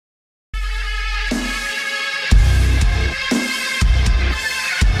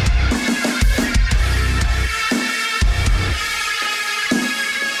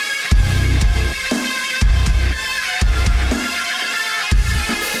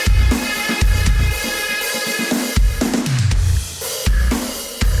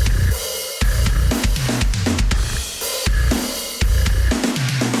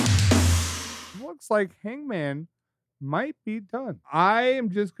like Hangman might be done. I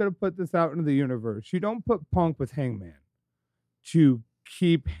am just going to put this out into the universe. You don't put Punk with Hangman to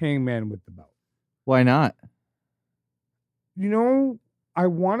keep Hangman with the belt. Why not? I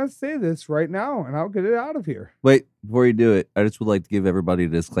want to say this right now, and I'll get it out of here. Wait, before you do it, I just would like to give everybody a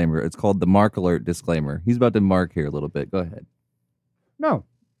disclaimer. It's called the Mark Alert disclaimer. He's about to mark here a little bit. Go ahead. No.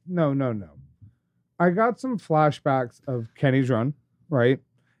 I got some flashbacks of Kenny's run, right?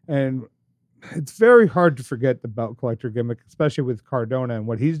 And it's very hard to forget the belt collector gimmick, especially with Cardona and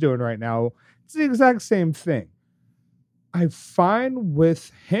what he's doing right now. It's the exact same thing. I find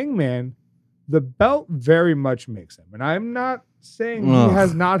with Hangman, the belt very much makes him. And I'm not saying he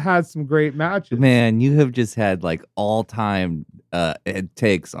has not had some great matches. Man, you have just had like all-time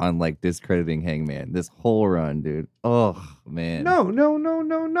takes on like discrediting Hangman this whole run, dude. Oh, man.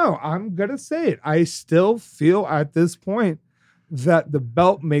 No. I'm going to say it. I still feel at this point that the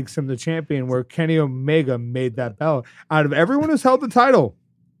belt makes him the champion, where Kenny Omega made that belt. Out of everyone who's held the title,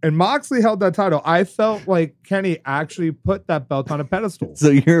 and Moxley held that title, I felt like Kenny actually put that belt on a pedestal. So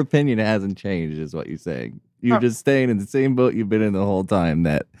your opinion hasn't changed, is what you're saying. You're just staying in the same boat you've been in the whole time,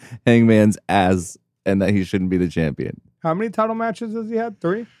 that Hangman's ass and that he shouldn't be the champion. How many title matches has he had?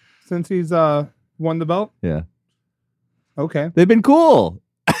 3 since he's won the belt? Yeah. Okay. They've been cool.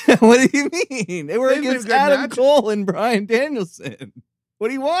 What do you mean? They were They've against been good Adam matches. Cole and Bryan Danielson. What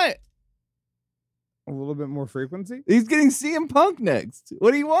do you want? A little bit more frequency? He's getting CM Punk next.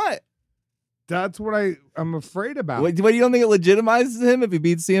 What do you want? That's what I'm afraid about. What, you don't think it legitimizes him if he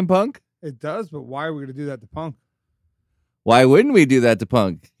beats CM Punk? It does, but why are we going to do that to Punk? Why wouldn't we do that to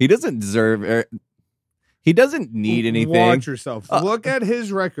Punk? He doesn't deserve... He doesn't need anything. Watch yourself. Look at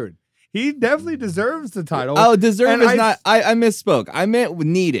his record. He definitely deserves the title. Oh, deserve And is not... I misspoke. I meant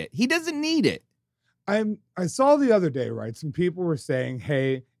need it. He doesn't need it. I saw the other day, right? Some people were saying,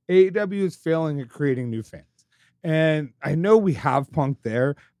 hey, AEW is failing at creating new fans. And I know we have Punk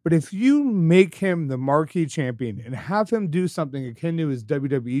there, but if you make him the marquee champion and have him do something akin to his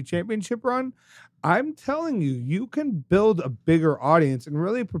WWE championship run, I'm telling you, you can build a bigger audience and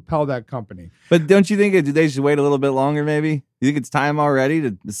really propel that company. But don't you think they should wait a little bit longer, maybe? You think it's time already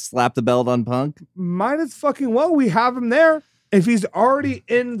to slap the belt on Punk? Might as fucking well. We have him there. If he's already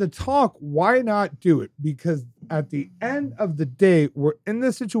in the talk, why not do it? Because at the end of the day, we're in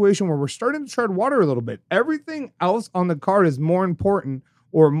this situation where we're starting to tread water a little bit. Everything else on the card is more important,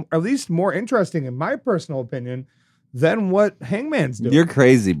 or at least more interesting, in my personal opinion, than what Hangman's doing. You're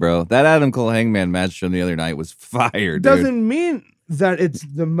crazy, bro. That Adam Cole Hangman match from the other night was fire, dude. Doesn't mean that it's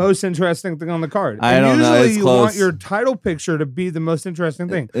the most interesting thing on the card. I don't know. Usually It's you close. want your title picture to be the most interesting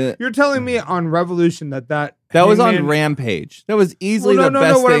thing. You're telling me on Revolution that was on Hangman- Rampage. That was easily the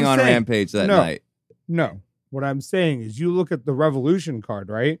best thing on Rampage that night. No. What I'm saying is you look at the Revolution card,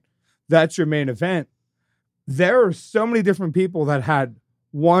 right? That's your main event. There are so many different people that had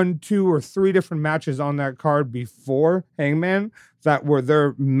 1, 2, or 3 different matches on that card before Hangman that were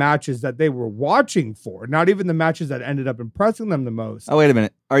their matches that they were watching for, not even the matches that ended up impressing them the most. Oh, wait a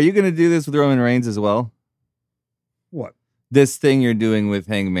minute. Are you going to do this with Roman Reigns as well? What? This thing you're doing with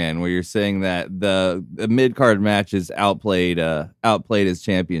Hangman, where you're saying that the mid-card matches outplayed his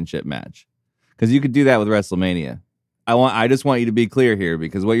championship match. Because you could do that with WrestleMania. I just want you to be clear here,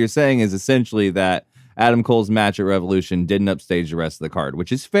 because what you're saying is essentially that Adam Cole's match at Revolution didn't upstage the rest of the card,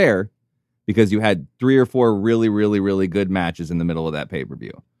 which is fair because you had 3 or 4 really, really, really good matches in the middle of that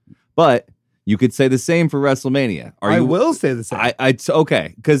pay-per-view. But you could say the same for WrestleMania. I will say the same.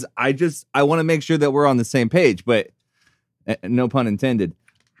 Okay, because I want to make sure that we're on the same page, but no pun intended.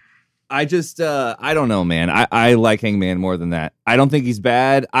 I don't know, man. I like Hangman more than that. I don't think he's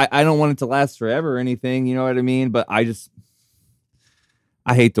bad. I don't want it to last forever or anything, you know what I mean? But I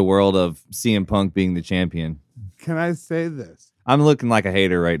hate the world of CM Punk being the champion. Can I say this? I'm looking like a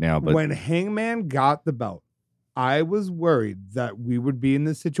hater right now, but when Hangman got the belt, I was worried that we would be in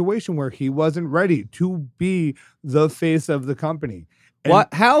this situation where he wasn't ready to be the face of the company. And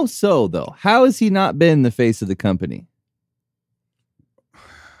what? How so, though? How has he not been the face of the company?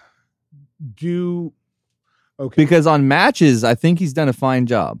 Okay. Because on matches, I think he's done a fine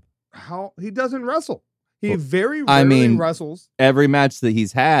job. How he doesn't wrestle. He very rarely wrestles. Every match that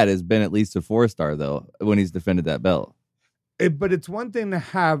he's had has been at least a 4-star, though, when he's defended that belt. But it's one thing to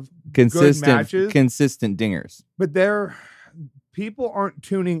have consistent good matches, consistent dingers. But people aren't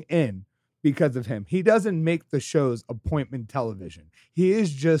tuning in because of him. He doesn't make the shows appointment television. He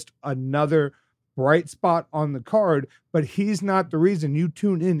is just another bright spot on the card, but he's not the reason you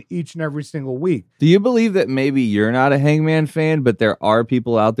tune in each and every single week. Do you believe that maybe you're not a Hangman fan, but there are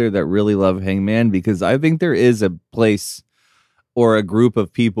people out there that really love Hangman? Because I think there is a place or a group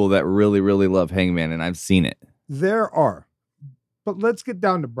of people that really, really love Hangman, and I've seen it. There are. But let's get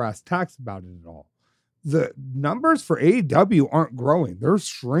down to brass tacks about it all. The numbers for AEW aren't growing. They're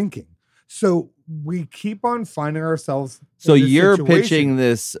shrinking. So we keep on finding ourselves. So in this you're situation. pitching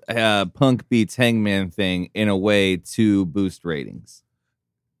this Punk beats Hangman thing in a way to boost ratings.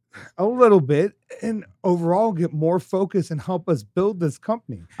 A little bit, and overall get more focus and help us build this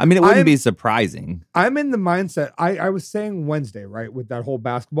company. I mean, it wouldn't be surprising. I'm in the mindset. I was saying Wednesday, right, with that whole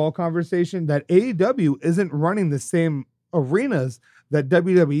basketball conversation, that AEW isn't running the same arenas that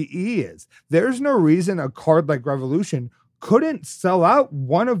WWE is. There's no reason a card like Revolution couldn't sell out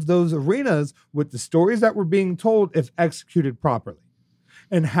one of those arenas with the stories that were being told if executed properly,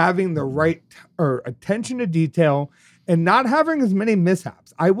 and having the right or attention to detail and not having as many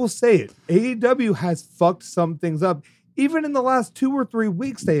mishaps. I will say it. AEW has fucked some things up. Even in the last 2 or 3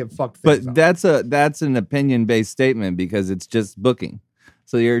 weeks, they have fucked things up. But that's an opinion-based statement because it's just booking.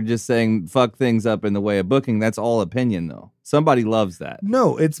 So you're just saying fuck things up in the way of booking. That's all opinion, though. Somebody loves that.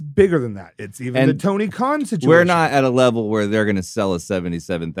 No, it's bigger than that. It's even the Tony Khan situation. We're not at a level where they're going to sell a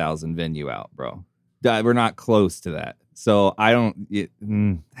 77,000 venue out, bro. We're not close to that. So I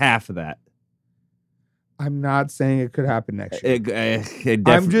don't half of that. I'm not saying it could happen next year.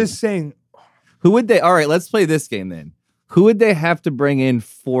 I'm just saying. Who would they? All right, let's play this game then. Who would they have to bring in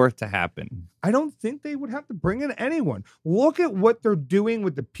for it to happen? I don't think they would have to bring in anyone. Look at what they're doing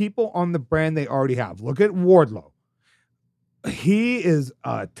with the people on the brand they already have. Look at Wardlow. He is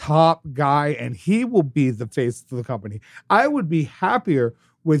a top guy, and he will be the face of the company. I would be happier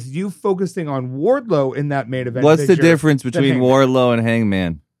with you focusing on Wardlow in that main event. What's the difference between Wardlow and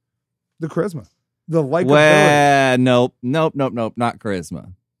Hangman? The charisma. The likability. Well, nope. Not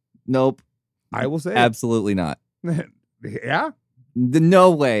charisma. Nope. I will say absolutely not. Yeah.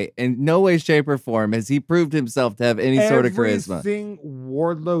 No way. In no way, shape, or form has he proved himself to have any sort of charisma. Everything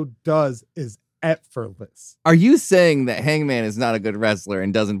Wardlow does is effortless. Are you saying that Hangman is not a good wrestler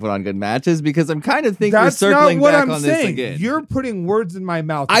and doesn't put on good matches? Because I'm kind of thinking we're circling back on this again. You're putting words in my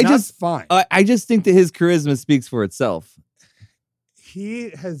mouth. That's fine. I just think that his charisma speaks for itself. He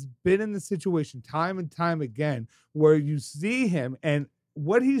has been in the situation time and time again where you see him and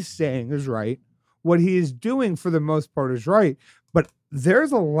what he's saying is right. What he is doing for the most part is right. But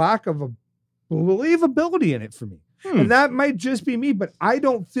there's a lack of a believability in it for me. And that might just be me, but I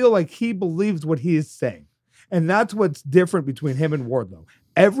don't feel like he believes what he is saying. And that's what's different between him and Wardlow.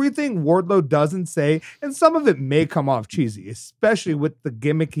 Everything Wardlow doesn't say, and some of it may come off cheesy, especially with the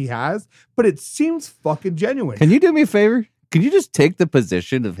gimmick he has, but it seems fucking genuine. Can you do me a favor? Can you just take the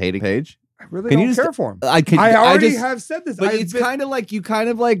position of hating Paige? I really don't care for him. I have said this. But it's kind of like you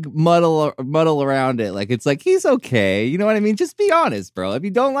muddle around it. Like it's like he's okay. You know what I mean? Just be honest, bro. If you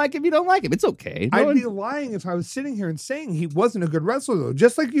don't like him, you don't like him. It's okay. I'd be lying if I was sitting here and saying he wasn't a good wrestler, though.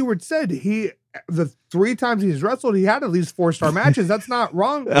 Just like you said, the 3 times he's wrestled, he had at least 4-star matches. That's not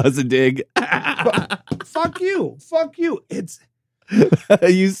wrong. That was a dig. But fuck you. It's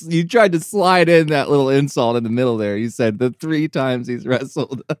you tried to slide in that little insult in the middle there. You said the 3 times he's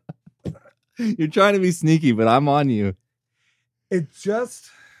wrestled. You're trying to be sneaky, but I'm on you. It's just,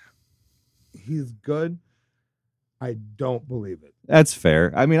 he's good. I don't believe it. That's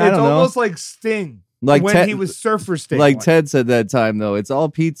fair. I mean, I don't know. It's almost like Sting. Like when he was Surfer Sting. Like Ted said that time, though. It's all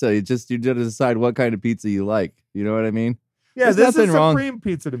pizza. It's just you got to decide what kind of pizza you like. You know what I mean? Yeah, this is Supreme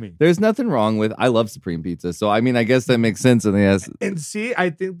Pizza to me. There's nothing wrong with, I love Supreme Pizza. So, I mean, I guess that makes sense in the ass. And see, I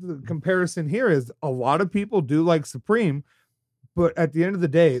think the comparison here is a lot of people do like Supreme, but at the end of the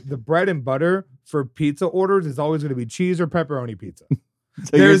day, the bread and butter for pizza orders is always going to be cheese or pepperoni pizza.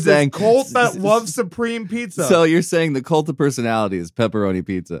 So There's this cult that loves Supreme Pizza. So you're saying the cult of personality is pepperoni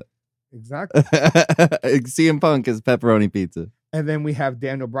pizza. Exactly. CM Punk is pepperoni pizza. And then we have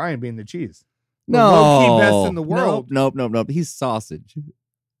Daniel Bryan being the cheese. No. The best in the world. Nope. He's sausage.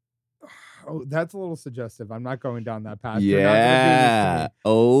 Oh, that's a little suggestive. I'm not going down that path. Yeah.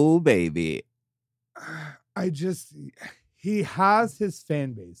 Oh, baby. He has his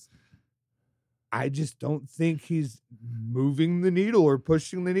fan base. I just don't think he's moving the needle or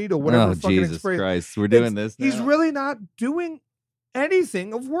pushing the needle. Whatever fucking Jesus Christ. We're doing this now. He's really not doing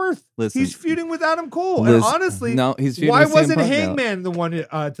anything of worth. Listen, he's feuding with Adam Cole. And honestly, why wasn't Hangman the one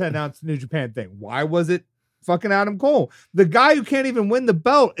to announce the New Japan thing? Why was it fucking Adam Cole? The guy who can't even win the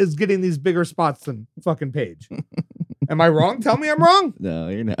belt is getting these bigger spots than fucking Paige. Am I wrong? Tell me I'm wrong. No,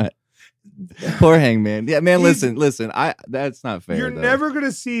 you're not. Poor Hangman. Yeah, man, listen. That's not fair. You're never going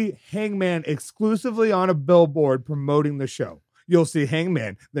to see Hangman exclusively on a billboard promoting the show. You'll see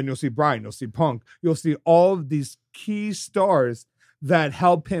Hangman, then you'll see Bryan, you'll see Punk, you'll see all of these key stars that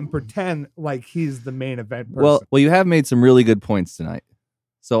help him pretend like he's the main event person. Well, you have made some really good points tonight.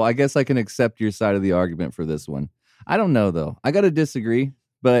 So I guess I can accept your side of the argument for this one. I don't know, though. I got to disagree,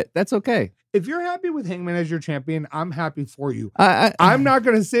 but that's okay. If you're happy with Hangman as your champion, I'm happy for you. I'm I'm not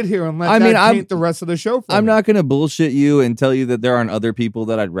going to sit here and let that paint the rest of the show for I'm me. not going to bullshit you and tell you that there aren't other people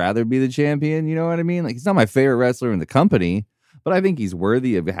that I'd rather be the champion. You know what I mean? Like, he's not my favorite wrestler in the company, but I think he's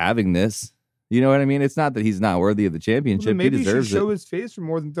worthy of having this. You know what I mean? It's not that he's not worthy of the championship. Well, maybe he deserves should show it. his face for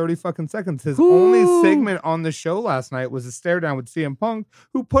more than 30 fucking seconds. His Ooh. only segment on the show last night was a stare down with CM Punk,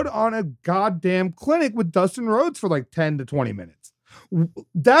 who put on a goddamn clinic with Dustin Rhodes for like 10 to 20 minutes.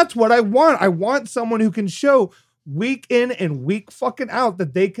 That's what I want. I want someone who can show week in and week fucking out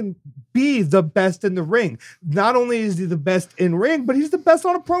that they can be the best in the ring. Not only is he the best in ring, but he's the best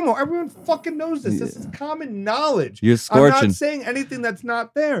on a promo. Everyone fucking knows this. Yeah. This is common knowledge. You're scorching. I'm not saying anything that's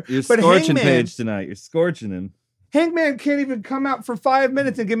not there. You're but scorching Paige tonight. You're scorching him. Hangman can't even come out for 5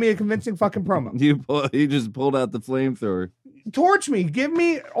 minutes and give me a convincing fucking promo. You just pulled out the flamethrower. Torch me. Give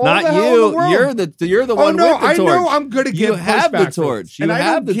me all Not the hell you. in the world. You're the one with the torch. I know I'm good at You give have the pushback torch. You and I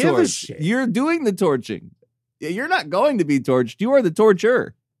have don't the give a torch. shit. You're doing the torching. You're not going to be torched. You are the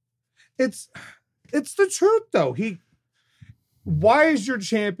torcher. It's the truth though. Why is your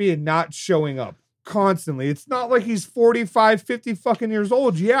champion not showing up constantly? It's not like he's 45, 50 fucking years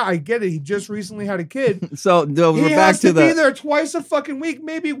old. Yeah, I get it. He just recently had a kid. So no, we're he back has to be there twice a fucking week,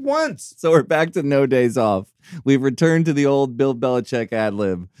 maybe once. So we're back to no days off. We've returned to the old Bill Belichick ad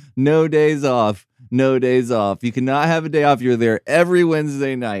lib. No days off. No days off. You cannot have a day off. You're there every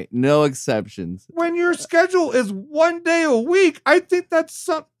Wednesday night. No exceptions. When your schedule is 1 day a week, I think that's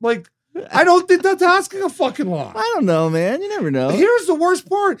I don't think that's asking a fucking lot. I don't know, man. You never know. Here's the worst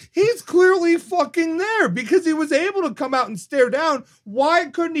part. He's clearly fucking there because he was able to come out and stare down. Why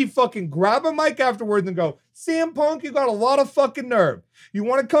couldn't he fucking grab a mic afterwards and go, CM Punk, you got a lot of fucking nerve. You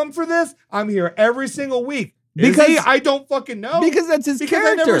want to come for this? I'm here every single week. Because I don't fucking know. Because that's his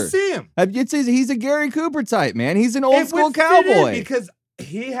character. I never see him. He's a Gary Cooper type, man. He's an old school cowboy. Because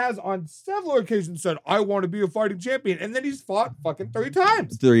he has on several occasions said, I want to be a fighting champion. And then he's fought fucking 3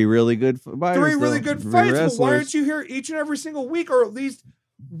 times. 3 really good fights. 3 really good fights. Well, why aren't you here each and every single week? Or at least,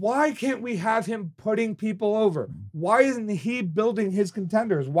 why can't we have him putting people over? Why isn't he building his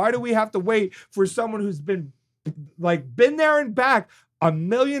contenders? Why do we have to wait for someone who's been there and back a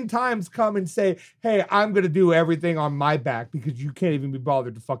million times come and say, hey, I'm going to do everything on my back because you can't even be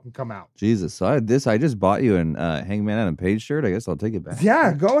bothered to fucking come out. Jesus. So I just bought you an Hangman Adam Page shirt. I guess I'll take it back.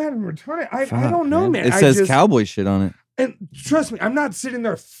 Yeah, go ahead and return it. I don't know, man. It says cowboy shit on it. And trust me, I'm not sitting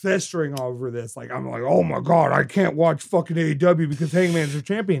there festering over this. I'm like, oh my God, I can't watch fucking AEW because Hangman's your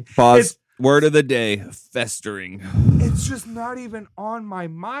champion. Pause. Word of the day, festering. It's just not even on my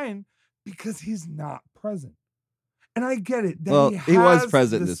mind because he's not present. And I get it. He was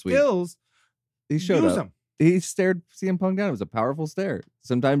present this week. He showed use up. Him. He stared CM Punk down. It was a powerful stare.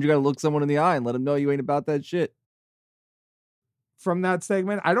 Sometimes you got to look someone in the eye and let them know you ain't about that shit. From that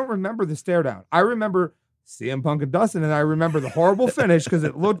segment, I don't remember the stare down. I remember CM Punk and Dustin, and I remember the horrible finish because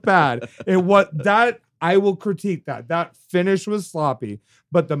it looked bad. I will critique that. That finish was sloppy,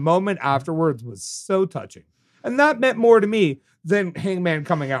 but the moment afterwards was so touching. And that meant more to me than Hangman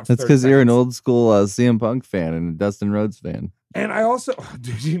coming out. That's because you're an old school CM Punk fan and a Dustin Rhodes fan. And I also,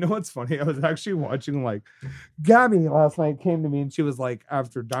 dude, you know what's funny? I was actually watching Gabby last night came to me and she was like,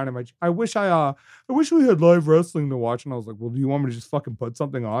 after Dynamite, I wish we had live wrestling to watch. And I was like, well, do you want me to just fucking put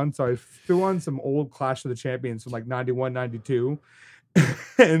something on? So I threw on some old Clash of the Champions from 91, 92.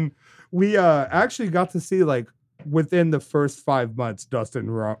 And we actually got to see within the first 5 months, Dustin.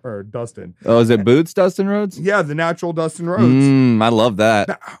 Oh, is it Boots Dustin Rhodes? Yeah, the natural Dustin Rhodes. I love that.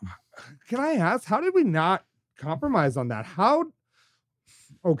 Now, can I ask, how did we not compromise on that?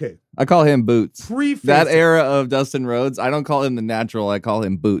 Okay. I call him Boots. Pre-face that era of Dustin Rhodes, I don't call him the natural. I call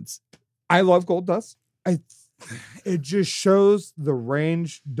him Boots. I love Goldust. It just shows the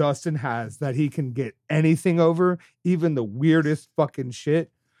range Dustin has, that he can get anything over, even the weirdest fucking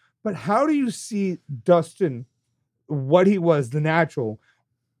shit. But how do you see Dustin, what he was, the natural,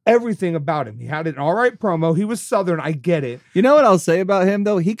 everything about him? He had an all right promo. He was Southern. I get it. You know what I'll say about him,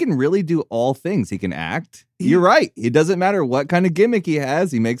 though? He can really do all things. He can act. You're right. It doesn't matter what kind of gimmick he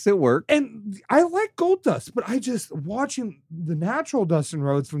has. He makes it work. And I like Goldust, but I just, watching the natural Dustin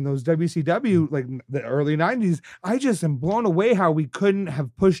Rhodes from those WCW, the early 90s, I just am blown away how we couldn't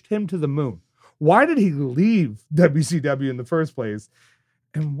have pushed him to the moon. Why did he leave WCW in the first place?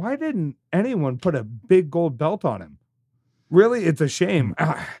 And why didn't anyone put a big gold belt on him? Really, it's a shame.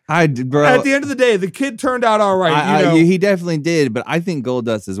 Bro, at the end of the day, the kid turned out all right. He definitely did, but I think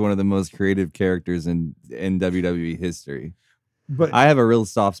Goldust is one of the most creative characters in WWE history. But I have a real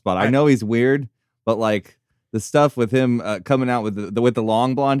soft spot. I know he's weird, but like the stuff with him coming out with the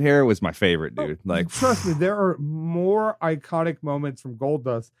long blonde hair was my favorite, dude. Like, trust me, there are more iconic moments from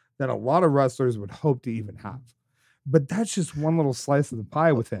Goldust than a lot of wrestlers would hope to even have. But that's just one little slice of the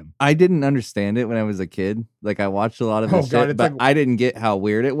pie with him. I didn't understand it when I was a kid. Like, I watched a lot of his shit, but I didn't get how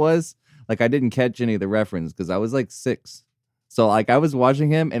weird it was. Like, I didn't catch any of the reference because I was like 6. So, like, I was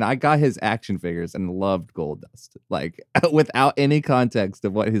watching him and I got his action figures and loved Goldust. Like, without any context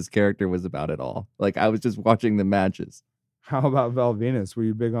of what his character was about at all. Like, I was just watching the matches. How about Val Venus? Were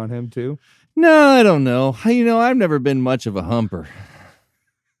you big on him too? No, I don't know. You know, I've never been much of a humper.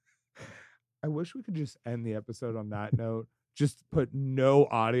 I wish we could just end the episode on that note. Just put no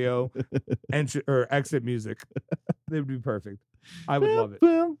audio or exit music. They would be perfect. I would love it.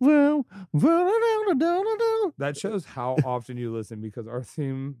 That shows how often you listen because our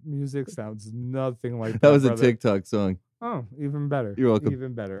theme music sounds nothing like that. That was a TikTok song. Oh, even better. You're welcome.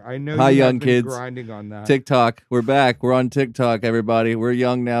 Even better. I know. Hi, you young have been kids. grinding on that. TikTok. We're back. We're on TikTok, everybody. We're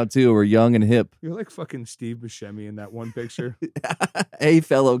young now, too. We're young and hip. You're like fucking Steve Buscemi in that one picture. Hey,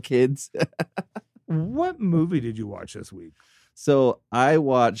 fellow kids. What movie did you watch this week? So I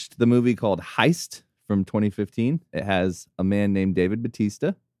watched the movie called Heist from 2015. It has a man named David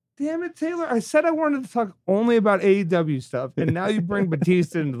Batista. Damn it, Taylor. I said I wanted to talk only about AEW stuff, and now you bring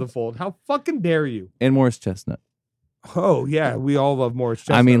Batista into the fold. How fucking dare you? And Morris Chestnut. Oh, yeah. We all love Morris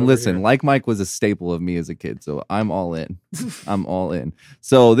Chestnut. I mean, listen, Like Mike was a staple of me as a kid, so I'm all in. I'm all in.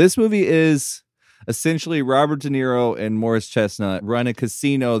 So this movie is essentially Robert De Niro and Morris Chestnut run a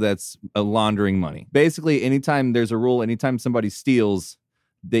casino that's laundering money. Basically, anytime there's a rule, anytime somebody steals,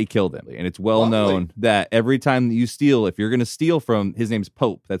 they kill them. And it's well known that every time that you steal, if you're going to steal from, his name's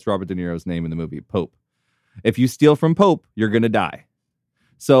Pope. That's Robert De Niro's name in the movie, Pope. If you steal from Pope, you're going to die.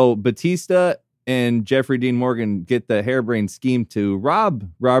 So Batista and Jeffrey Dean Morgan get the harebrained scheme to rob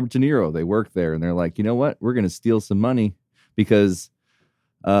Robert De Niro. They work there and they're like, you know what? We're going to steal some money because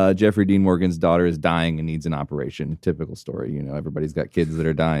Jeffrey Dean Morgan's daughter is dying and needs an operation. Typical story. You know, everybody's got kids that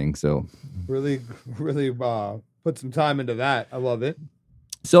are dying. So really put some time into that. I love it.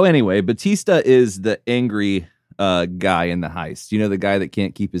 So anyway, Batista is the angry guy in the heist. You know, the guy that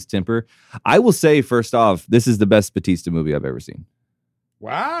can't keep his temper. I will say, first off, this is the best Batista movie I've ever seen.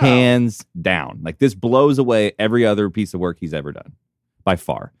 Wow. Hands down. Like, this blows away every other piece of work he's ever done. By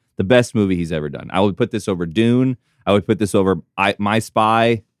far. The best movie he's ever done. I would put this over Dune. I would put this over My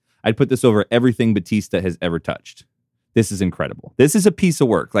Spy. I'd put this over everything Batista has ever touched. This is incredible. This is a piece of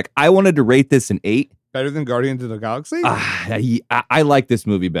work. Like, I wanted to rate this an 8. Better than Guardians of the Galaxy? I like this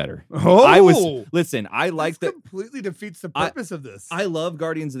movie better. Oh, I like that. Completely defeats the purpose of this. I love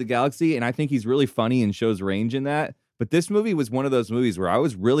Guardians of the Galaxy, and I think he's really funny and shows range in that. But this movie was one of those movies where I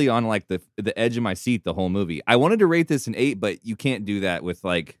was really on like the edge of my seat the whole movie. I wanted to rate this an 8, but you can't do that with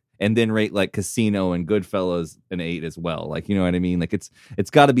like, and then rate like Casino and Goodfellas an 8 as well. Like, you know what I mean? Like, it's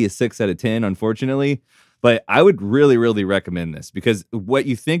got to be a 6 out of 10, unfortunately. But I would really, really recommend this because what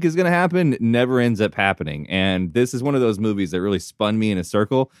you think is going to happen never ends up happening. And this is one of those movies that really spun me in a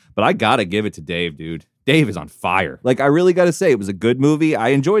circle. But I got to give it to Dave, dude. Dave is on fire. Like, I really got to say, it was a good movie. I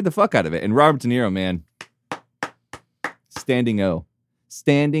enjoyed the fuck out of it. And Robert De Niro, man, standing O.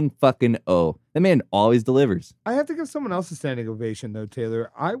 Standing fucking O. That man always delivers. I have to give someone else a standing ovation, though,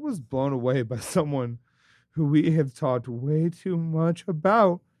 Taylor. I was blown away by someone who we have talked way too much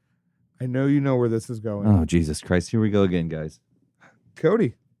about. I know you know where this is going. Oh, Jesus Christ. Here we go again, guys.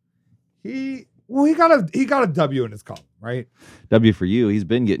 Cody. He got a W in his column, right? W for you. He's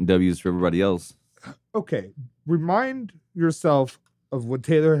been getting W's for everybody else. Okay. Remind yourself of what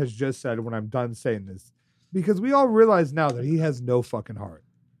Taylor has just said when I'm done saying this. Because we all realize now that he has no fucking heart.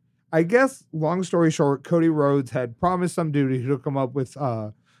 I guess, long story short, Cody Rhodes had promised some dude he'd hook him up with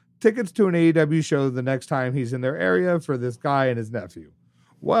tickets to an AEW show the next time he's in their area for this guy and his nephew.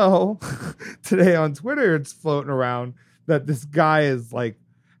 Well, today on Twitter, it's floating around that this guy is like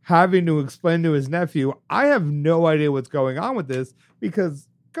having to explain to his nephew, I have no idea what's going on with this because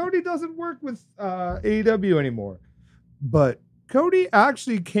Cody doesn't work with AEW anymore. But Cody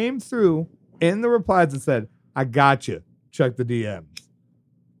actually came through in the replies and said, I got you. Check the DMs.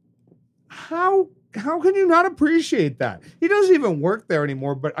 How can you not appreciate that? He doesn't even work there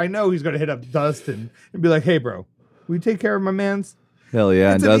anymore, but I know he's going to hit up Dustin and be like, hey, bro, will you take care of my mans? Hell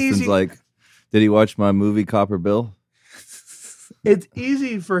yeah. And Dustin's like, did he watch my movie Copper Bill? It's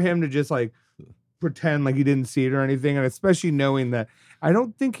easy for him to just like pretend like he didn't see it or anything. And especially knowing that I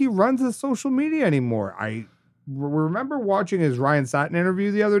don't think he runs his social media anymore. I remember watching his Ryan Satin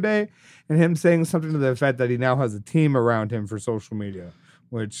interview the other day and him saying something to the effect that he now has a team around him for social media,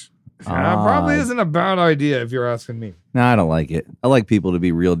 which Probably isn't a bad idea if you're asking me. No, I don't like it. I like people to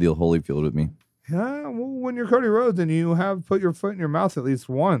be real deal Holyfield with me. Yeah, well, when you're Cody Rhodes and you have put your foot in your mouth at least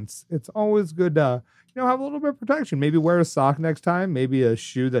once, it's always good to, have a little bit of protection. Maybe wear a sock next time. Maybe a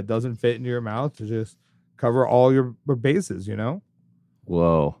shoe that doesn't fit into your mouth to just cover all your bases,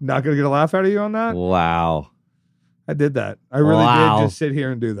 Whoa. Not going to get a laugh out of you on that? Wow. I did that. I really did just sit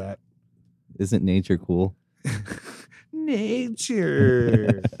here and do that. Isn't nature cool?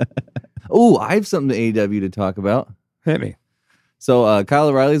 Nature. Oh, I have something to AEW to talk about. Hit me. So Kyle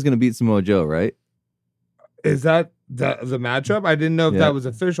O'Reilly's going to beat Samoa Joe, right? Is that the matchup? I didn't know if that was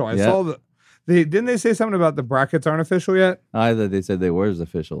official. I saw didn't they say something about the brackets aren't official yet? I thought they said they were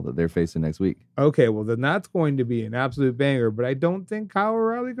official, that they're facing next week. Okay, well then that's going to be an absolute banger, but I don't think Kyle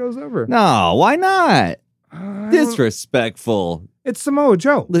O'Reilly goes over. No, why not? Disrespectful. It's Samoa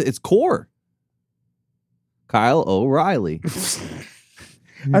Joe. It's core. Kyle O'Reilly.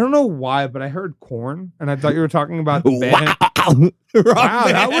 I don't know why, but I heard corn, and I thought you were talking about the band. Wow,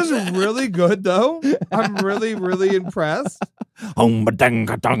 that was really good, though. I'm really, really impressed. Okay,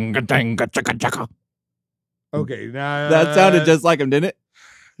 now that sounded just like him, didn't it?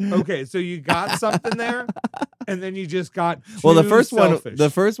 Okay, so you got something there, and then you just got the first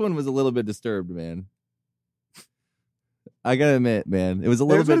one was a little bit disturbed, man. I gotta admit, man, it was a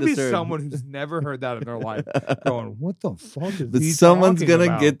little bit disturbed. There's gonna be someone who's never heard that in their life going, "What the fuck is he someone's talking gonna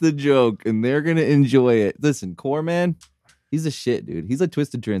about?" get the joke, and they're gonna enjoy it. Listen, Core Man, he's a shit, dude. He's a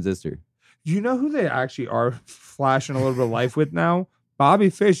twisted transistor. Do you know who they actually are flashing a little bit of life with now?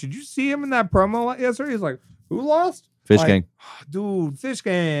 Bobby Fish. Did you see him in that promo yesterday? He's like, "Who lost?" Fish Gang. Dude, Fish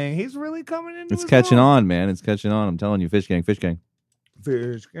Gang. He's really coming in. It's catching on, man. It's catching on. I'm telling you, Fish Gang, Fish Gang.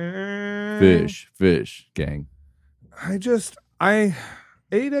 Fish Gang. Fish Gang. AEW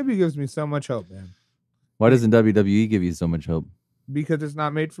gives me so much hope, man. Why doesn't WWE give you so much hope? Because it's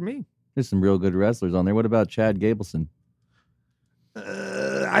not made for me. There's some real good wrestlers on there. What about Chad Gableson?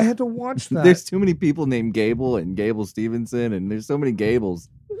 I had to watch that. There's too many people named Gable and Gable Stevenson, and there's so many Gables.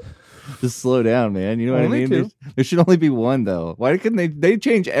 Just slow down, man. You know what I mean? There should only be one, though. Why couldn't they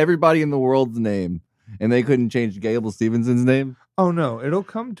change everybody in the world's name, and they couldn't change Gable Stevenson's name? Oh, no. It'll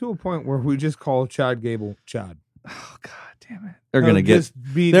come to a point where we just call Chad Gable Chad. Oh, God damn it. They're going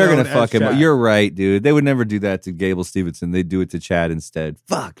to fuck him up. You're right, dude. They would never do that to Gable Stevenson. They'd do it to Chad instead.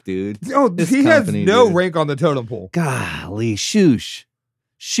 Fuck, dude. Oh, he has no rank on the totem pole. Golly, shoosh.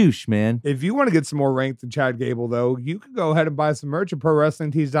 Shoosh, man. If you want to get some more rank than Chad Gable, though, you can go ahead and buy some merch at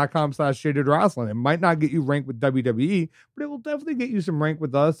ProWrestlingTees.com/ShadedWrestling. It might not get you rank with WWE, but it will definitely get you some rank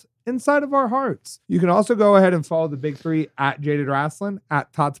with us inside of our hearts. You can also go ahead and follow the big three at Jaded Wrestling,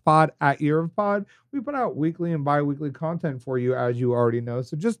 at TotsPod, at Ear of Pod. We put out weekly and bi-weekly content for you, as you already know.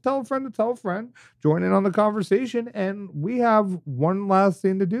 So just tell a friend to tell a friend, join in on the conversation, and we have one last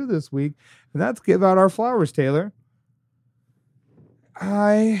thing to do this week, and that's give out our flowers, Taylor.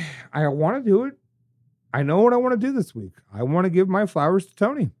 I want to do it. I know what I want to do this week. I want to give my flowers to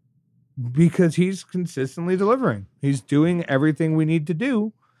Tony because he's consistently delivering. He's doing everything we need to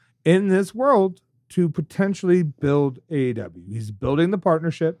do in this world to potentially build AEW. He's building the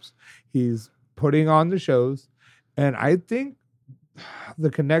partnerships. He's putting on the shows. And I think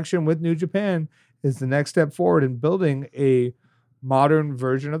the connection with New Japan is the next step forward in building a modern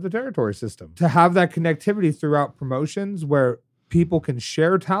version of the territory system. To have that connectivity throughout promotions where people can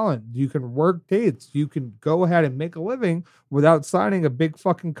share talent. You can work dates. You can go ahead and make a living without signing a big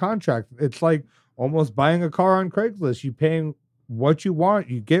fucking contract. It's like almost buying a car on Craigslist. You paying what you want.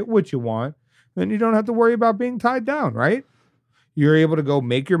 You get what you want. Then you don't have to worry about being tied down, right? You're able to go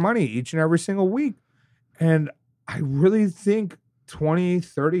make your money each and every single week. And I really think 20,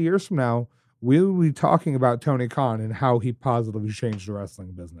 30 years from now, we'll be talking about Tony Khan and how he positively changed the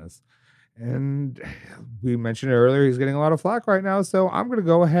wrestling business. And we mentioned it earlier, he's getting a lot of flack right now. So I'm going to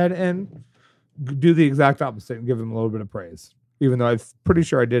go ahead and do the exact opposite and give him a little bit of praise, even though I'm pretty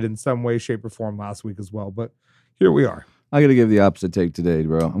sure I did in some way, shape, or form last week as well. But here we are. I got to give the opposite take today,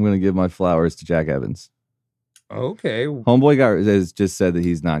 bro. I'm going to give my flowers to Jack Evans. Okay. Homeboy has just said that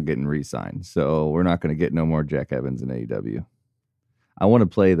he's not getting re-signed. So we're not going to get no more Jack Evans in AEW. I want to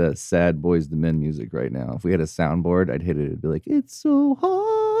play the Sad Boys the Men music right now. If we had a soundboard, I'd hit it. It'd be like, it's so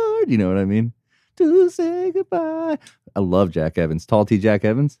hard. You know what I mean? To say goodbye. I love Jack Evans. Tall T Jack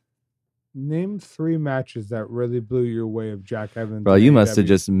Evans. Name 3 matches that really blew your way of Jack Evans. Bro, you must have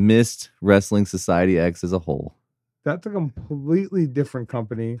just missed Wrestling Society X as a whole. That's a completely different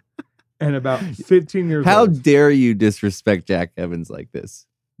company and about 15 years How old. dare you disrespect Jack Evans like this?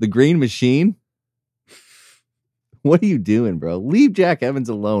 The Green Machine? What are you doing, bro? Leave Jack Evans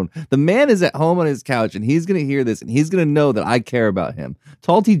alone. The man is at home on his couch, and he's going to hear this, and he's going to know that I care about him.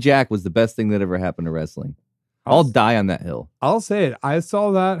 Tall T Jack was the best thing that ever happened to wrestling. I'll die on that hill. I'll say it. I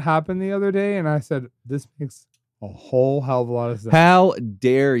saw that happen the other day, and I said, this makes a whole hell of a lot of sense. How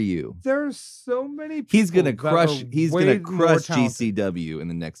dare you? There's so many people. He's gonna crush. He's gonna crush talented. GCW in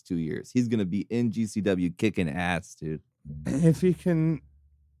the next 2 years. He's gonna be in GCW kicking ass, dude. If he can,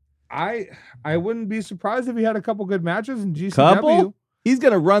 I wouldn't be surprised if he had a couple good matches in GCW. Couple? He's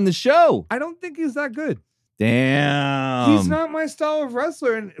gonna run the show. I don't think he's that good. Damn. He's not my style of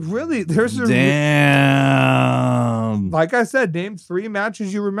wrestler, and really, there's a damn. like I said, name 3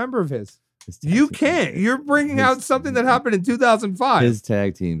 matches you remember of his. You can't. You're bringing out something that happened in 2005. His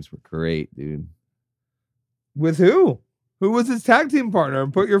tag teams were great, dude. With who? Who was his tag team partner?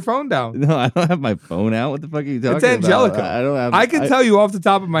 Put your phone down. No, I don't have my phone out. What the fuck are you talking It's Angelico. about? I don't have. I can tell you off the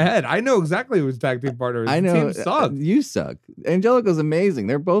top of my head. I know exactly who his tag team partner is. I know. The team sucked. You suck. Angelico's amazing.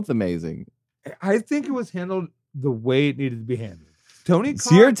 They're both amazing. I think it was handled the way it needed to be handled. Tony Khan.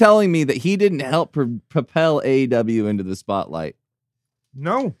 So you're telling me that he didn't help propel AEW into the spotlight?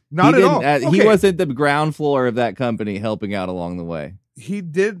 No, not at all. He wasn't the ground floor of that company helping out along the way. He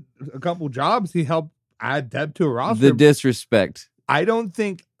did a couple jobs. He helped add depth to a roster. The disrespect. I don't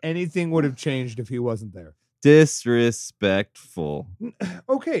think anything would have changed if he wasn't there. Disrespectful.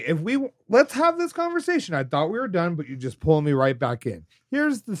 Okay, let's have this conversation. I thought we were done, but you just pull me right back in.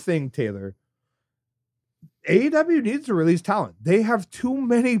 Here's the thing, Taylor. AEW needs to release talent. They have too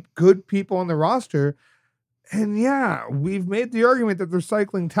many good people on the roster. And yeah, we've made the argument that they're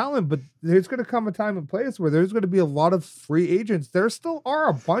cycling talent, but there's going to come a time and place where there's going to be a lot of free agents. There still are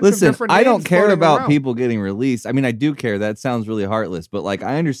a bunch of different names. I don't care about around. people getting released. I mean, I do care. That sounds really heartless, but like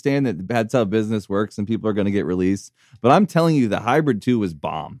I understand that that's how business works and people are going to get released. But I'm telling you, the Hybrid 2 was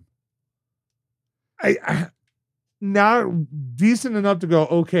bomb. I not decent enough to go,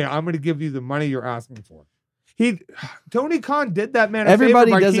 okay, I'm going to give you the money you're asking for. Tony Khan did that man.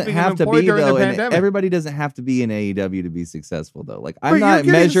 Everybody doesn't have to be though. Everybody doesn't have to be in AEW to be successful though. Like but I'm not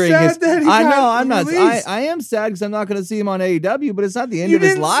measuring his. I know I'm not. Released. I am sad because I'm not going to see him on AEW. But it's not the end you of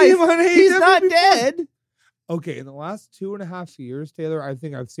his didn't life. See him on AEW He's not before. dead. Okay, in the last 2.5 years, Taylor, I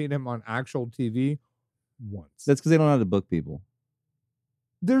think I've seen him on actual TV once. That's because they don't know how to book people.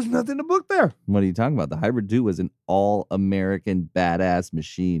 There's nothing to book there. What are you talking about? The Hybrid 2 was an all-American badass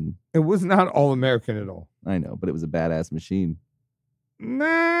machine. It was not all-American at all. I know, but it was a badass machine.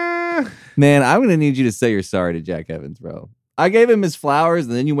 Nah. Man, I'm going to need you to say you're sorry to Jack Evans, bro. I gave him his flowers,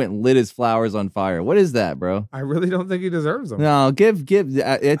 and then you went and lit his flowers on fire. What is that, bro? I really don't think he deserves them. No,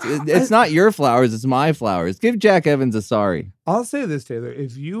 it's not your flowers, it's my flowers. Give Jack Evans a sorry. I'll say this, Taylor.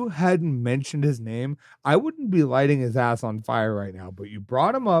 If you hadn't mentioned his name, I wouldn't be lighting his ass on fire right now. But you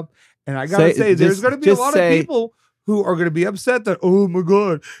brought him up, and I gotta say, there's gonna be a lot of people who are gonna be upset that, oh my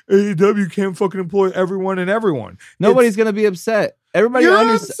god, AEW can't fucking employ everyone and everyone. Nobody's gonna be upset. Everybody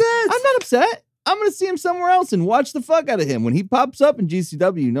upset. I'm not upset. I'm going to see him somewhere else and watch the fuck out of him. When he pops up in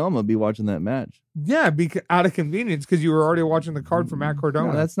GCW, you know I'm going to be watching that match. Yeah, out of convenience because you were already watching the card for Matt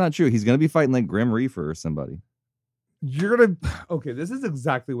Cardona. No, that's not true. He's going to be fighting like Grim Reaper or somebody. You're going to... Okay, this is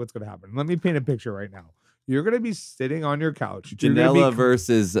exactly what's going to happen. Let me paint a picture right now. You're going to be sitting on your couch. Janela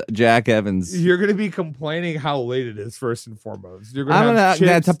versus Jack Evans. You're going to be complaining how late it is, first and foremost. You're I'm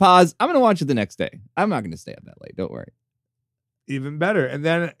going to pause. I'm going to watch it the next day. I'm not going to stay up that late. Don't worry. Even better. And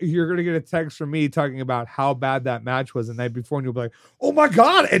then you're going to get a text from me talking about how bad that match was the night before. And you'll be like, oh my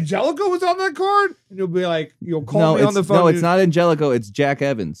God, Angelico was on that card? And you'll be like, you'll call me on the phone. No, it's not Angelico. It's Jack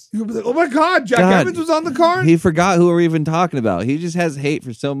Evans. You'll be like, oh my God, Jack Evans was on the card? He forgot who we're even talking about. He just has hate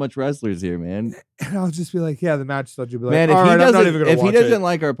for so much wrestlers here, man. And I'll just be like, yeah, the match sucked. You'll be like, man, if he doesn't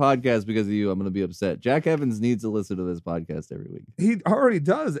like our podcast because of you, I'm going to be upset. Jack Evans needs to listen to this podcast every week. He already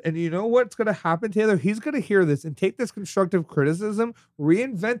does. And you know what's going to happen, Taylor? He's going to hear this and take this constructive criticism,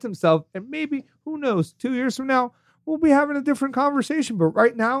 reinvent himself, and maybe, who knows, 2 years from now, we'll be having a different conversation. But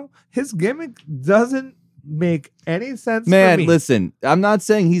right now, his gimmick doesn't make any sense. Man, for me. Listen, I'm not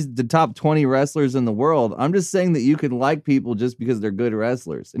saying he's the top 20 wrestlers in the world. I'm just saying that you can like people just because they're good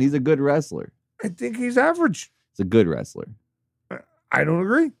wrestlers. And he's a good wrestler. I think he's average. He's a good wrestler. I don't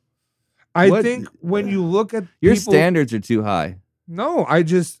agree. I think when you look at your standards are too high. No, I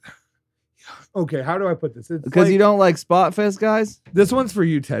just... Okay, how do I put this? It's because you don't like Spot Fest guys? This one's for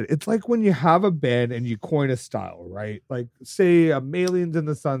you, Ted. It's like when you have a band and you coin a style, right? Like, say, a Malians and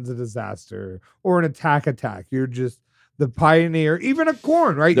the Sons of Disaster or an Attack. You're just the pioneer. Even a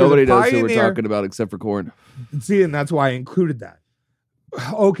Korn, right? Nobody knows who we're talking about except for Korn. See, and that's why I included that.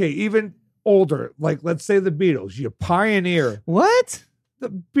 Okay, even older, like let's say the Beatles. You pioneer. What? The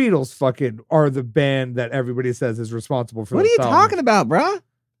Beatles fucking are the band that everybody says is responsible for. What are you talking about, bruh?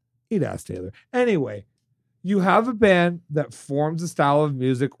 He'd ask Taylor. Anyway, you have a band that forms a style of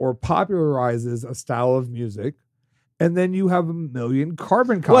music or popularizes a style of music, and then you have a million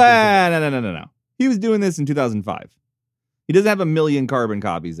carbon copies. Well, no. He was doing this in 2005. He doesn't have a million carbon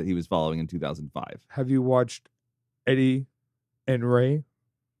copies that he was following in 2005. Have you watched Eddie and Ray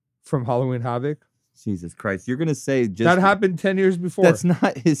from Halloween Havoc? Jesus Christ. You're going to say just... That happened 10 years before. That's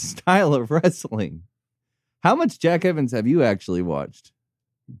not his style of wrestling. How much Jack Evans have you actually watched?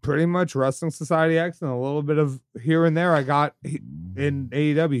 Pretty much Wrestling Society X and a little bit of here and there I got in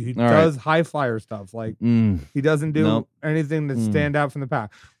AEW. He does high flyer stuff. Like he doesn't do anything to stand out from the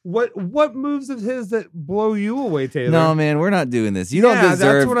pack. What moves of his that blow you away, Taylor? No, man, we're not doing this. You don't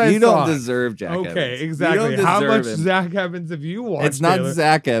deserve. You don't deserve Jack Evans. Okay, exactly. How much Zach Evans have you watched? It's not Taylor?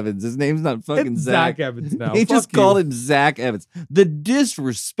 Zach Evans. His name's not fucking it's Zach. Zach Evans now. He just called him Zach Evans. The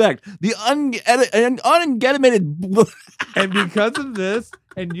disrespect, the unanimated. And because of this,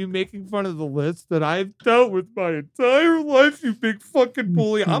 and you making fun of the list that I've dealt with my entire life, you big fucking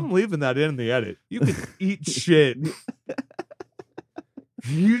bully, I'm leaving that in the edit. You can eat shit.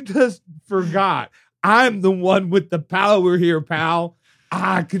 You just forgot. I'm the one with the power here, pal.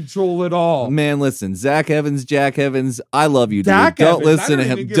 I control it all. Man, listen, Zach Evans, Jack Evans, I love you, dude. Zach Don't Evans, listen to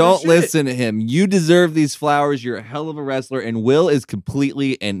him. Don't listen to him. You deserve these flowers. You're a hell of a wrestler, and Will is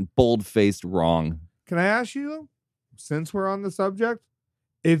completely and bold-faced wrong. Can I ask you, though, since we're on the subject,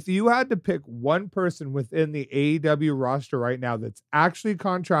 if you had to pick one person within the AEW roster right now that's actually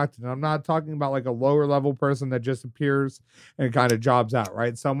contracted, and I'm not talking about like a lower level person that just appears and kind of jobs out,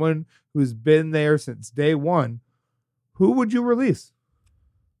 right? Someone who's been there since day one, who would you release?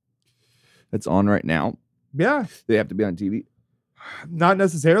 That's on right now. Yeah. They have to be on TV. Not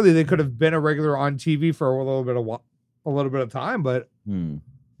necessarily. They could have been a regular on TV for a little bit of time, but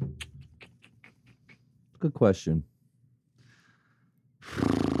good question.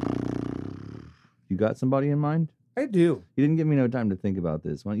 You got somebody in mind? I do. You didn't give me no time to think about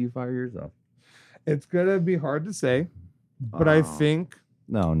this. Why don't you fire yours off? It's gonna be hard to say, but I think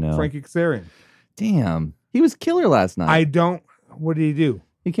no Frankie Kazarian. Damn, he was killer last night. What did he do?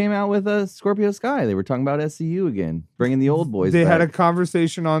 He came out with a Scorpio Sky. They were talking about SCU again, bringing the old boys They back. had a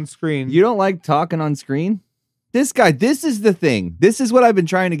conversation on screen. You don't like talking on screen? This guy, this is the thing. This is what I've been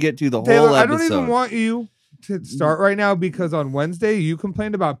trying to get to the Taylor, whole episode. I don't even want you to start right now because on Wednesday you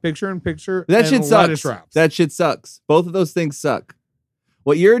complained about picture-in-picture That and shit lettuce sucks. wraps. That shit sucks. Both of those things suck.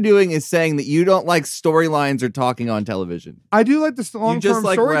 What you're doing is saying that you don't like storylines or talking on television. I do like the You long-term just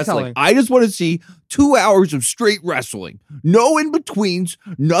like storytelling. wrestling. I just want to see 2 hours of straight wrestling. No in-betweens,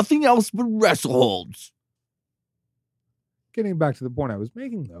 nothing else but wrestle holds. Getting back to the point I was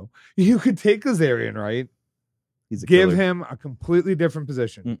making, though, you could take Kazarian, right? He's a Give killer. him a completely different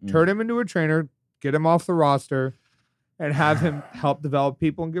position. Mm-mm. Turn him into a trainer, get him off the roster, and have him help develop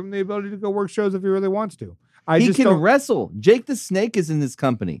people and give him the ability to go work shows if he really wants to. He can wrestle. Jake the Snake is in this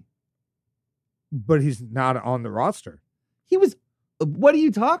company. But he's not on the roster. He was. What are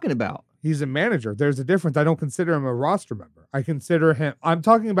you talking about? He's a manager. There's a difference. I don't consider him a roster member. I consider him. I'm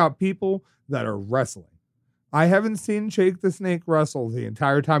talking about people that are wrestling. I haven't seen Jake the Snake wrestle the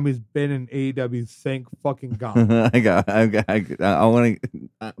entire time he's been in AEW. Thank fucking God. I want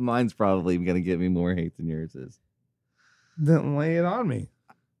to. Mine's probably going to get me more hate than yours is. Then lay it on me.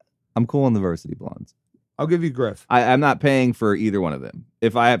 I'm cool on the Varsity Blondes. I'll give you Griff. I'm not paying for either one of them.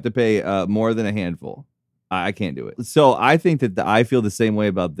 If I have to pay more than a handful, I can't do it. So I think that I feel the same way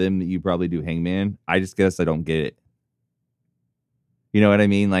about them that you probably do Hangman. I just guess I don't get it. You know what I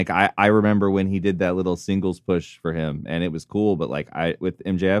mean? Like I remember when he did that little singles push for him and it was cool, but like with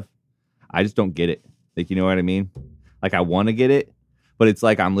MJF, I just don't get it. Like, you know what I mean? Like I want to get it, but it's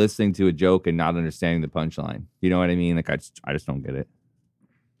like I'm listening to a joke and not understanding the punchline. You know what I mean? Like I just don't get it.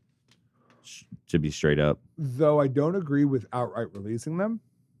 To be straight up. Though I don't agree with outright releasing them,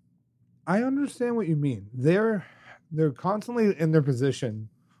 I understand what you mean. They're constantly in their position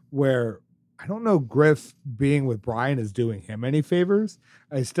where I don't know Griff being with Brian is doing him any favors.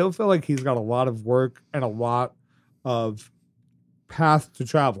 I still feel like he's got a lot of work and a lot of path to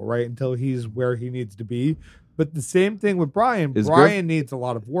travel, right? Until he's where he needs to be. But the same thing with Brian. Brian needs a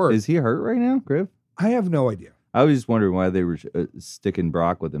lot of work. Is he hurt right now, Griff? I have no idea. I was just wondering why they were sticking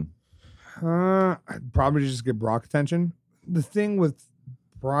Brock with him. I'd probably just get Brock attention. The thing with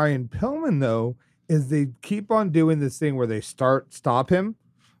Brian Pillman, though, is they keep on doing this thing where they stop him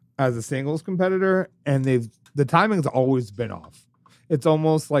as a singles competitor, and the timing's always been off. It's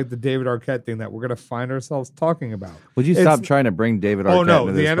almost like the David Arquette thing that we're going to find ourselves talking about. Would you stop trying to bring David Arquette? Oh no,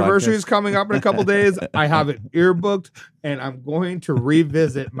 into the this anniversary podcast? is coming up in a couple days. I have it ear booked, and I'm going to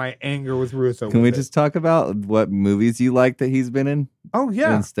revisit my anger with Russo. Can with we it. just talk about what movies you like that he's been in Oh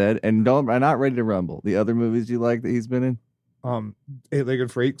yeah, instead? And I'm not ready to rumble. The other movies you like that he's been in?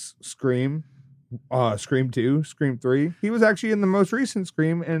 Eight-Legged Freaks, Scream, Scream 2, Scream 3. He was actually in the most recent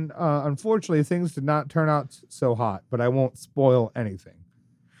Scream, and unfortunately, things did not turn out so hot. But I won't spoil anything.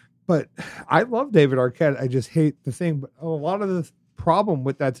 But I love David Arquette. I just hate the thing. But a lot of the problem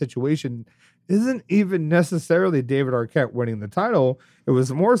with that situation isn't even necessarily David Arquette winning the title. It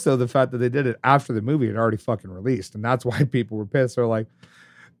was more so the fact that they did it after the movie had already fucking released. And that's why people were pissed. They're like,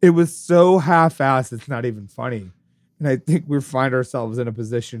 it was so half-assed, it's not even funny. And I think we find ourselves in a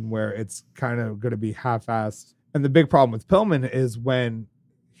position where it's kind of going to be half-assed. And the big problem with Pillman is when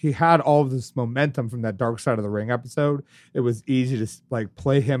he had all of this momentum from that Dark Side of the Ring episode, it was easy to like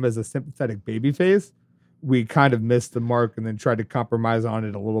play him as a sympathetic babyface. We kind of missed the mark and then tried to compromise on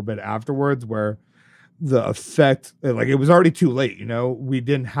it a little bit afterwards, where the effect, like it was already too late, you know, we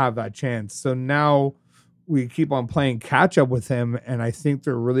didn't have that chance. So now we keep on playing catch up with him. And I think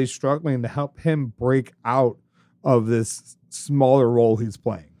they're really struggling to help him break out of this smaller role he's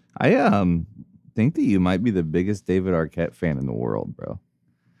playing. I think that you might be the biggest David Arquette fan in the world, bro.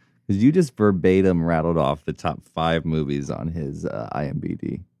 Because you just verbatim rattled off the top 5 movies on his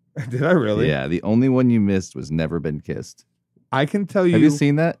IMDb. Did I really? Yeah, the only one you missed was Never Been Kissed. I can tell you. Have you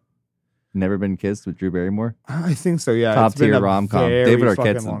seen that? Never Been Kissed with Drew Barrymore? I think so, yeah. Top It's been tier a rom-com. very David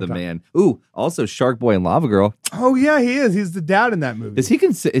fucking Arquette's long the time. man. Ooh, also Shark Boy and Lava Girl. Oh, yeah, he is. He's the dad in that movie. Is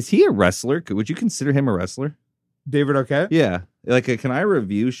he a wrestler? Would you consider him a wrestler? David Arquette? Yeah. Like, can I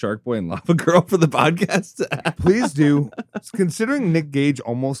review Shark Boy and Lava Girl for the podcast? Please do. Considering Nick Gage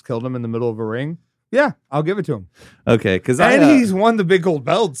almost killed him in the middle of a ring, yeah, I'll give it to him. Okay, because he's won the big gold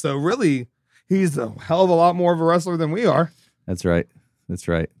belt, so really, he's a hell of a lot more of a wrestler than we are. That's right. That's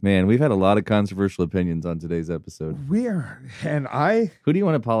right. Man, we've had a lot of controversial opinions on today's episode. Who do you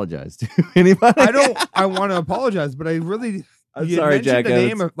want to apologize to? Anybody? I want to apologize, but I really, I'm you sorry, mentioned Jack. the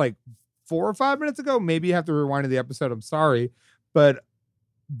name of like 4 or 5 minutes ago. Maybe you have to rewind to the episode. I'm sorry, but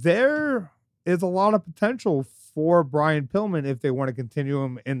there is a lot of potential for Brian Pillman if they want to continue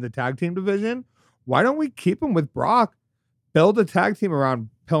him in the tag team division. Why don't we keep him with Brock, build a tag team around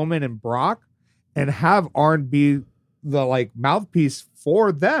Pillman and Brock, and have Arn be the like mouthpiece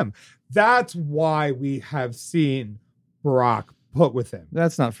for them? That's why we have seen Brock put with him.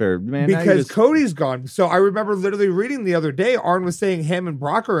 That's not fair, man. Because Cody's gone. So I remember literally reading the other day, Arn was saying him and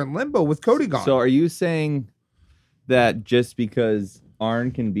Brock are in limbo with Cody gone. So are you saying that just because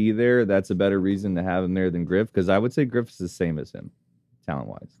Arn can be there, that's a better reason to have him there than Griff? Because I would say Griff's the same as him,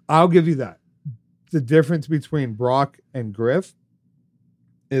 talent-wise. I'll give you that. The difference between Brock and Griff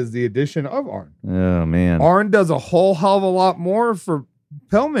is the addition of Arn. Oh, man. Arn does a whole hell of a lot more for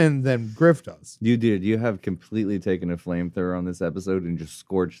Pillman than Griff does. You did. You have completely taken a flamethrower on this episode and just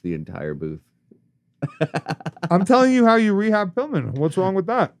scorched the entire booth. I'm telling you how you rehab Pillman. What's wrong with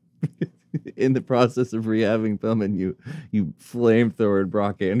that? In the process of rehabbing Pillman, you flamethrowered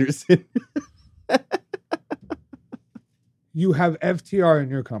Brock Anderson. You have FTR in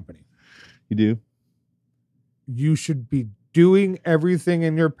your company. You do? You should be doing everything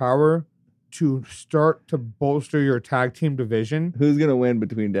in your power to start to bolster your tag team division. Who's going to win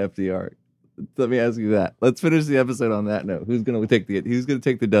between FTR? Let me ask you that. Let's finish the episode on that note. Who's going to take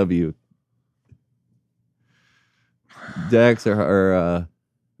the W? Dax or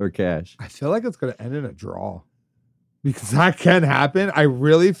Cash? I feel like it's going to end in a draw because that can happen. I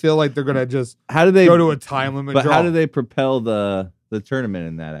really feel like they're going to just go to a time limit But draw. how do they propel the tournament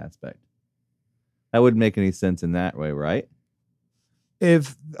in that aspect? That wouldn't make any sense in that way, right?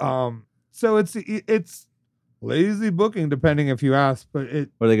 If so it's lazy booking, depending if you ask. But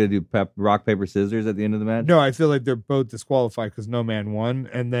What are they going to do? Rock, paper, scissors at the end of the match? no, I feel like they're both disqualified because no man won,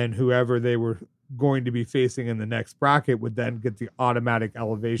 and then whoever they were going to be facing in the next bracket would then get the automatic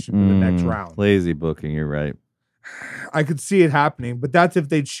elevation to the next round. Lazy booking, you're right. I could see it happening, but that's if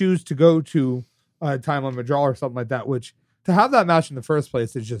they choose to go to a time limit draw or something like that, which to have that match in the first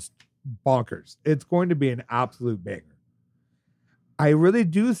place is just bonkers. It's going to be an absolute banger. I really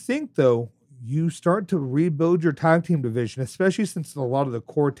do think, though, you start to rebuild your tag team division, especially since a lot of the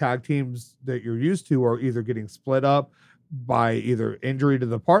core tag teams that you're used to are either getting split up by either injury to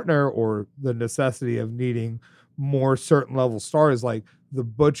the partner or the necessity of needing more certain level stars like the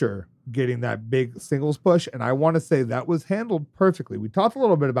Butcher, getting that big singles push. And I want to say that was handled perfectly. We talked a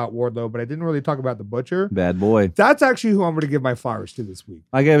little bit about Wardlow, but I didn't really talk about the Butcher. Bad boy. That's actually who I'm going to give my flowers to this week.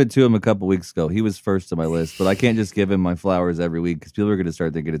 I gave it to him a couple weeks ago. He was first on my list, but I can't just give him my flowers every week because people are going to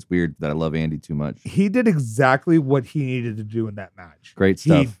start thinking it's weird that I love Andy too much. He did exactly what he needed to do in that match. Great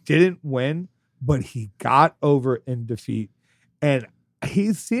stuff. He didn't win, but he got over in defeat. And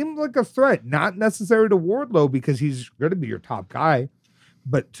he seemed like a threat, not necessarily to Wardlow because he's going to be your top guy,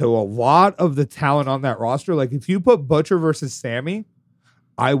 but to a lot of the talent on that roster. Like if you put Butcher versus Sammy,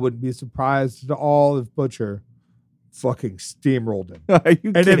 I wouldn't be surprised at all if Butcher fucking steamrolled him. Are you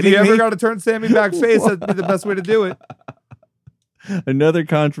And if kidding you ever me? got to turn Sammy back face, that'd be the best way to do it. Another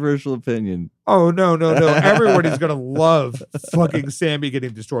controversial opinion. Oh, no. Everybody's going to love fucking Sammy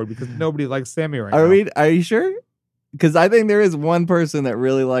getting destroyed because nobody likes Sammy right now. Are you sure? Because I think there is one person that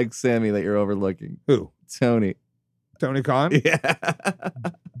really likes Sammy that you're overlooking. Who? Tony. Tony Khan? Yeah.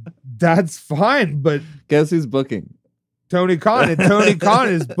 That's fine, but Guess who's booking? Tony Khan, and Tony Khan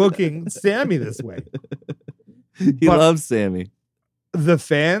is booking Sammy this way. He But- loves Sammy. The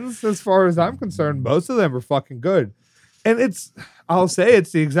fans, as far as I'm concerned, most of them are fucking good. And I'll say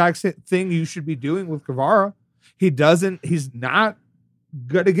it's the exact same thing you should be doing with Guevara. He's not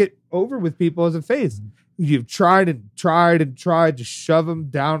going to get over with people as a face. You've tried and tried and tried to shove him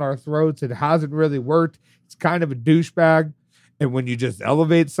down our throats. It hasn't really worked. It's kind of a douchebag. And when you just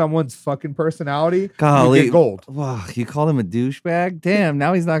elevate someone's fucking personality, you Golly. get gold. Wow, you called him a douchebag? Damn,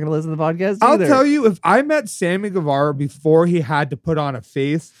 now he's not going to listen to the podcast I'll either. tell you, if I met Sammy Guevara before he had to put on a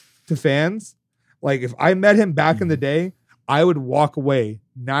face to fans, like if I met him back in the day, I would walk away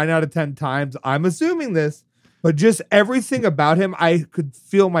 9 out of 10 times. I'm assuming this, but just everything about him, I could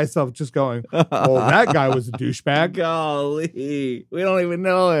feel myself just going, well, that guy was a douchebag. Golly, we don't even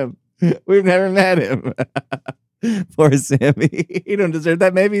know him. We've never met him. Poor Sammy. He don't deserve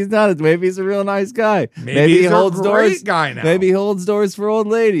that. Maybe he's not. Maybe he's a real nice guy. Maybe he he's holds a doors. great guy now. Maybe he holds doors for old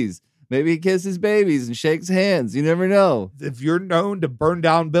ladies. Maybe he kisses babies and shakes hands. You never know. If you're known to burn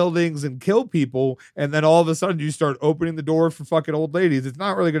down buildings and kill people, and then all of a sudden you start opening the door for fucking old ladies, it's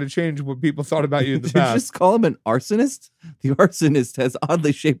not really going to change what people thought about you in the Did you past. just call him an arsonist? The arsonist has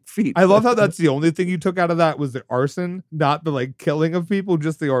oddly shaped feet. I love how that's the only thing you took out of that was the arson, not the like killing of people,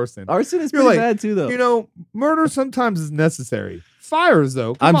 just the arson. Arson is You're pretty like, bad too, though. You know, murder sometimes is necessary. Fires,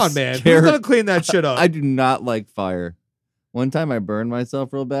 though. Come I'm on, man. scared. Who's gonna clean that shit up? I do not like fire. One time I burned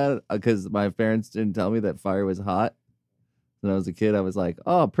myself real bad because my parents didn't tell me that fire was hot. When I was a kid, I was like,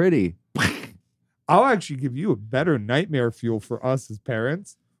 oh, pretty. I'll actually give you a better nightmare fuel for us as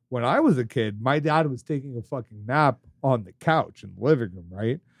parents. When I was a kid, my dad was taking a fucking nap on the couch in the living room,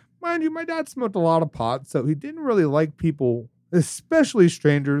 right? Mind you, my dad smoked a lot of pot, so he didn't really like people, especially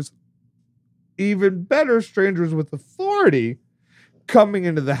strangers, even better strangers with authority, coming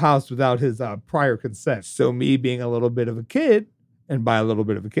into the house without his prior consent. So me being a little bit of a kid, and by a little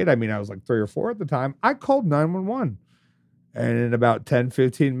bit of a kid, I mean I was like 3 or 4 at the time, I called 911. And in about 10,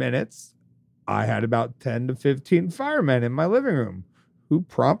 15 minutes, I had about 10 to 15 firemen in my living room who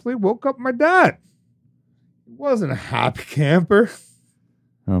promptly woke up my dad. He wasn't a happy camper.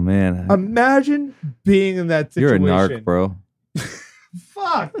 Oh, man. Imagine being in that You're a situation. narc, bro.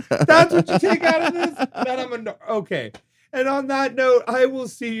 Fuck. That's what you take out of this? That I'm a narc. Okay. And on that note, I will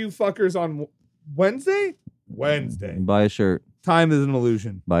see you fuckers on Wednesday? Wednesday. Buy a shirt. Time is an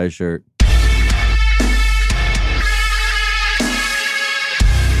illusion. Buy a shirt.